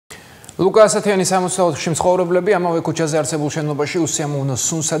ლუკა ასათიანის 64 მცხოვრებლები ამავე ქუჩაზე არსებულ შენობაში უსიამოვნო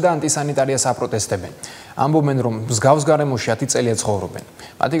სუნსა და ანტისანიტარიას აპროტესტებენ. ამბობენ, რომ მსგავს გარემოში 10 წელია ცხოვრობენ.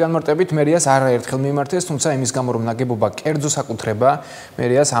 მათი განმარტებით მერიას არაერთხელ მიმართეს, თუმცა იმის გამო, რომ ნაგებობა კერძო საკუთრება,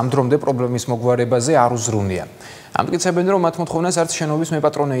 მერიას ამ დრომდე პრობლემის მოგვარებაზე არ უზრუნია. ამტკიცებენ, რომ მათ მოთხოვნას არც შენობის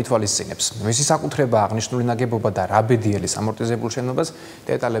მეპატრონე ითვალისწინებს. მისი საკუთრება აღნიშნული ნაგებობა და რა ბედიელის ამორტიზებულ შენობას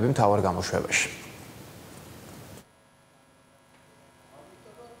დეტალები მთავარ გამოშვებაში.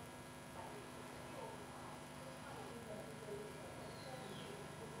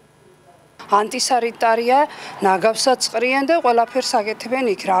 ანტისანიტარია ნაგავსაც წყრიან და ყველაფერს აკეთებენ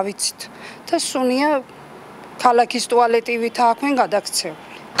იქ, რა ვიცით. და სუნია ქალაქის ტუალეტივით აქვენ გადაქცეული.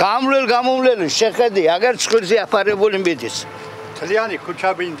 გამომვლელი შეხედი, აგერ ცხვირზე აფარებული მიდის. თლიანი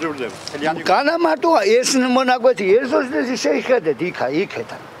ქუჩები ინძურდება. თლიანი განამარტოა ეს მონაკვეთი, ეზოსნესი შეიხედეთ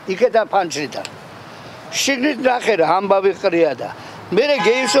იქეთან ფანჯრიდან. შიგნით ნახე რა ამბავი ყრია და მე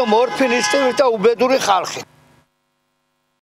გეისო მორფინისტები და უბედური ხალხი.